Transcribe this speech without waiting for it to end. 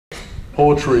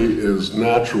Poetry is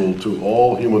natural to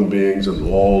all human beings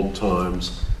in all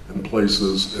times and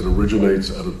places. It originates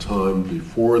at a time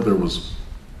before there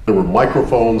were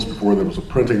microphones, before there was a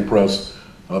printing press,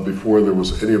 before there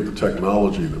was any of the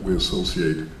technology that we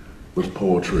associate with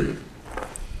poetry.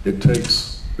 It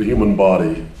takes the human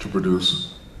body to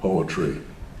produce poetry.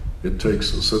 It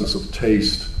takes a sense of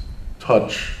taste,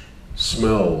 touch,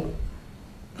 smell,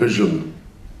 vision,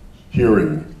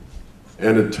 hearing,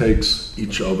 and it takes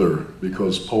each other,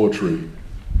 because poetry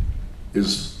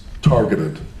is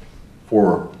targeted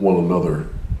for one another.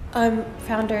 I'm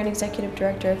founder and executive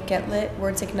director of Get Lit,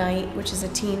 Words Ignite, which is a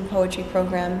teen poetry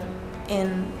program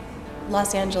in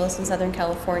Los Angeles and Southern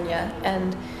California.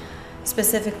 And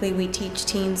specifically, we teach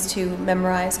teens to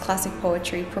memorize classic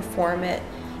poetry, perform it,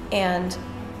 and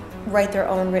write their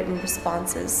own written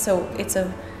responses. So it's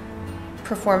a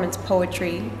performance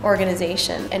poetry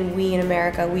organization, and we in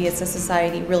America, we as a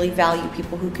society, really value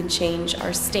people who can change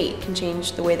our state, can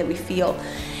change the way that we feel.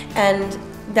 And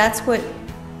that's what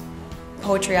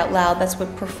Poetry Out Loud, that's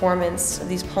what performance of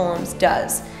these poems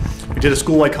does. We did a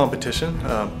school-wide competition,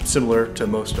 similar to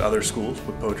most other schools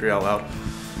with Poetry Out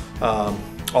Loud.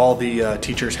 All the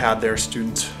teachers had their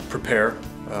students prepare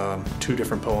 2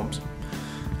 different poems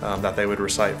that they would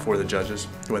recite for the judges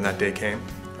when that day came.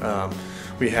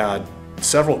 We had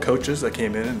several coaches that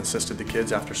came in and assisted the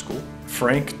kids after school.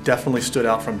 Frank definitely stood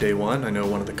out from day one. I know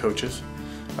one of the coaches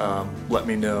let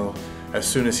me know as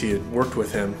soon as he had worked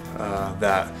with him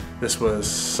that this was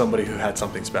somebody who had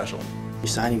something special.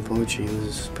 Reciting poetry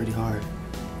was pretty hard.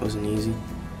 It wasn't easy.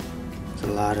 It's a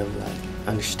lot of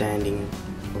understanding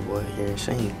of what you're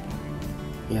saying.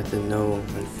 You have to know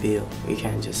and feel. You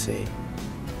can't just say.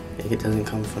 It doesn't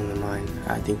come from the mind.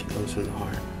 I think it comes from the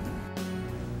heart.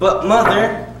 But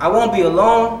mother, I won't be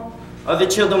alone. Other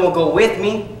children will go with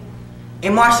me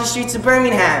and march the streets of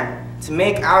Birmingham to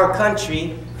make our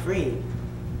country free.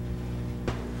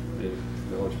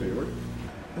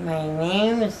 My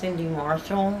name is Cindy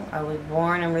Marshall. I was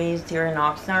born and raised here in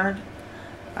Oxnard.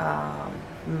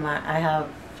 I have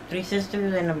 3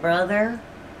 sisters and a brother.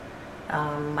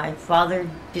 My father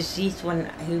deceased when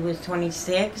he was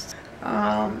 26.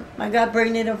 I got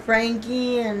pregnant of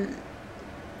Frankie, and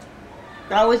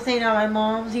I was saying at my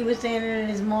mom's, he was saying it at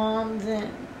his mom's, and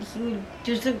he would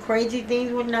do some crazy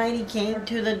things. One night he came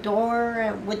to the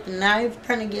door with the knife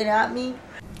trying to get at me.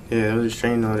 Yeah, it was a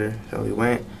restraining order, so we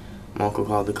went. My uncle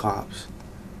called the cops,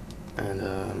 and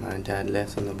my dad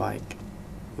left on the bike.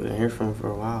 We didn't hear from him for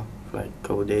a while, for like a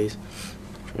couple of days.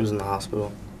 He was in the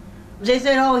hospital. They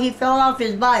said, oh, he fell off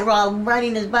his bike while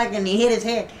riding his bike and he hit his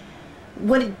head.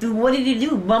 What did he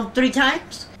do, bump 3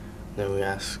 times? Then we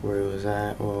asked where he was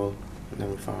at, and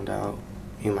then we found out.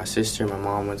 Me and my sister and my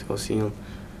mom went to go see him.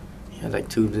 He had like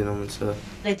tubes in him and stuff.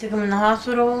 They took him in the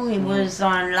hospital. He was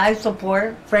on life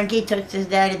support. Frankie touched his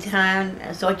daddy's hand,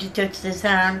 Sochi touched his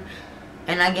hand,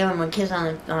 and I gave him a kiss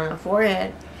on the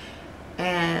forehead.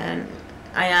 And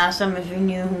I asked him if he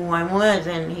knew who I was,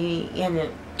 and the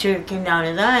tear came down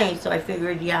his eyes, so I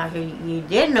figured, yeah, he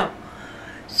did know.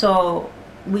 So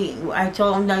I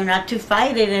told him not to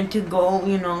fight it and to go,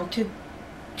 to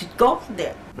go for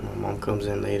it. My mom comes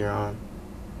in later on.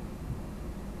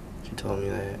 She told me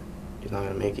that he's not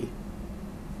gonna make it.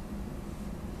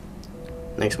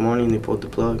 Next morning, they pulled the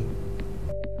plug.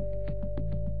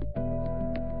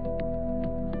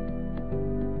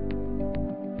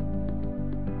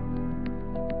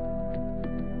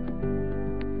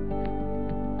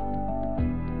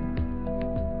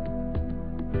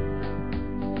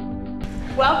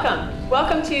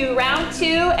 Welcome to round 2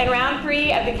 and round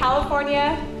 3 of the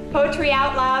California Poetry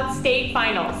Out Loud State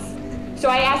Finals. So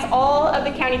I ask all of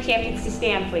the county champions to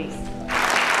stand, please.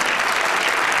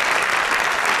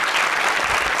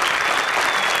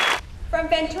 From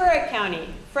Ventura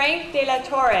County, Frank de la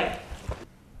Torre.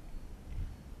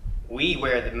 We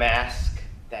wear the mask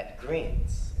that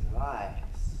grins and lies.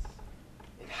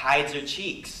 It hides our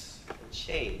cheeks and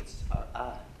shades our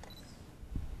eyes.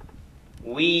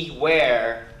 We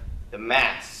wear the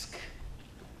mask.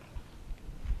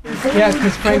 Yeah,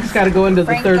 because Frank's got to go into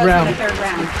the third round.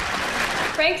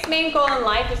 Frank's main goal in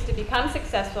life is to become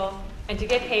successful and to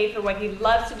get paid for what he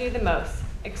loves to do the most,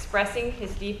 expressing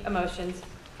his deep emotions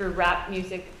through rap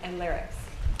music and lyrics.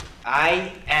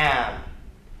 I am,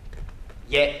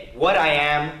 yet what I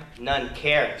am, none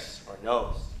cares or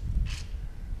knows.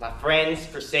 My friends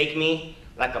forsake me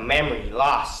like a memory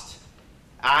lost.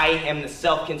 I am the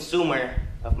self-consumer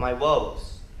of my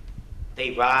woes.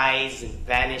 They rise and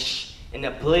vanish in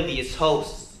oblivious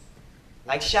hosts,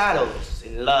 like shadows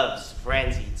in love's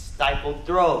frenzied, stifled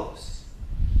throes.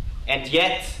 And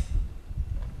yet,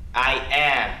 I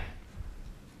am.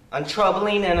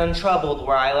 untroubling and untroubled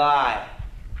where I lie.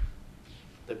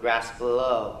 The grass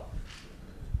below,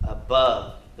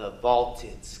 above the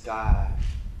vaulted sky.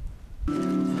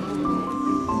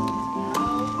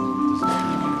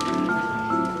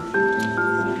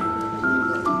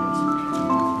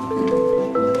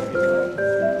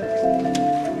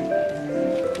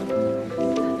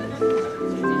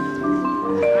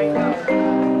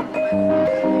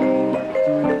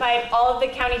 Invite all of the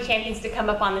county champions to come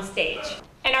up on the stage.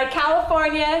 And our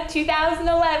California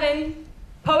 2011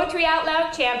 Poetry Out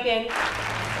Loud champion.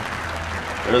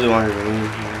 I really wanted to win,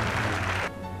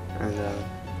 and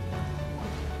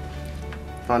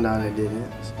found out I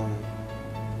didn't. So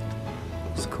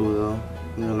it's cool though.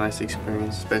 You know, nice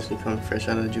experience, especially coming fresh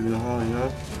out of the juvenile hall. You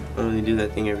know, I don't really do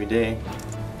that thing every day.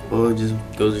 Well, it just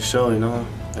goes to show, you know,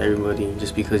 everybody,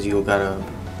 just because you got a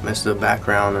messed up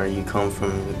background or you come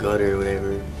from the gutter or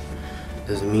whatever,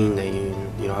 doesn't mean that you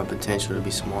don't have potential to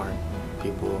be smart.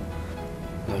 People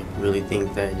like really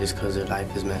think that just because their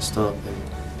life is messed up and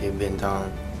they've been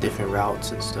down different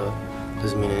routes and stuff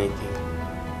doesn't mean anything.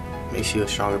 Makes you a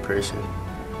stronger person,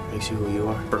 makes you who you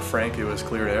are. For Frank, it was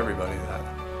clear to everybody that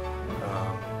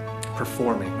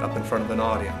performing up in front of an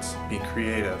audience, being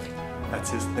creative, that's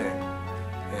his thing.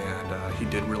 And he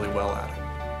did really well at it.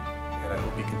 And I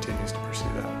hope he continues to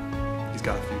pursue that. He's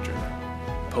got a future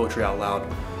there. Poetry Out Loud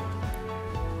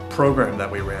program that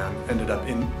we ran ended up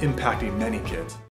impacting many kids.